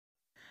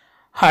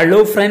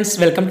Hello friends,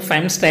 welcome to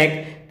Famous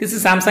Tech. This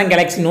is Samsung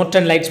Galaxy Note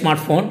 10 Lite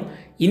smartphone.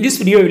 In this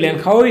video, we will learn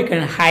how you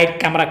can hide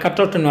camera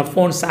cutout on your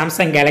phone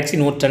Samsung Galaxy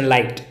Note 10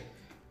 Lite.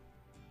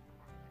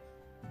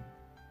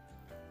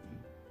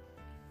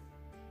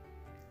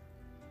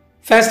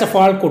 First of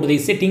all, go to the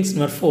settings in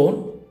your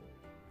phone.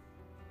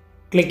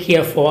 Click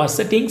here for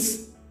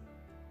settings.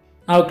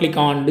 Now click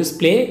on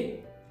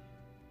display.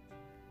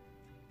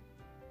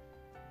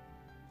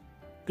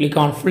 Click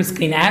on full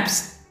screen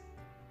apps.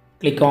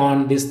 Click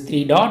on these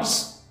three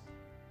dots.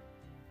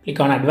 Click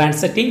on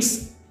advanced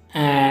settings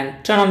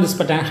and turn on this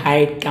button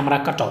hide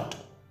camera cutout.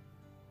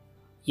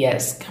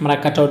 Yes, camera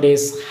cutout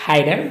is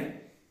hidden.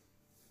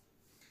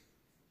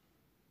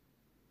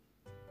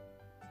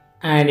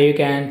 And you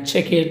can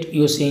check it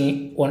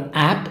using one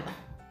app.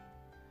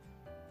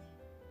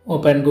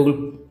 Open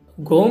Google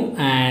Chrome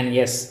and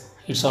yes,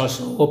 it's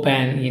also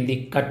open in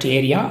the cut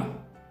area.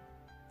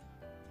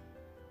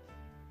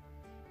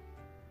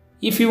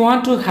 If you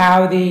want to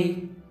have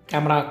the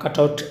camera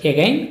cutout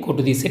again, go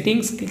to the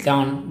settings, click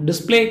on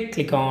display,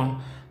 click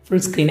on full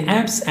screen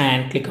apps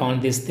and click on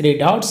these three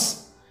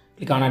dots.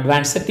 Click on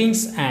advanced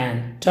settings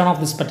and turn off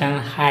this button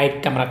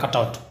hide camera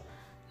cutout.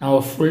 Now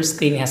full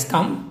screen has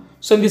come.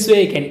 So in this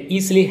way you can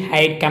easily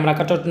hide camera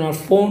cutout on your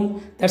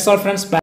phone. That's all friends. Bye.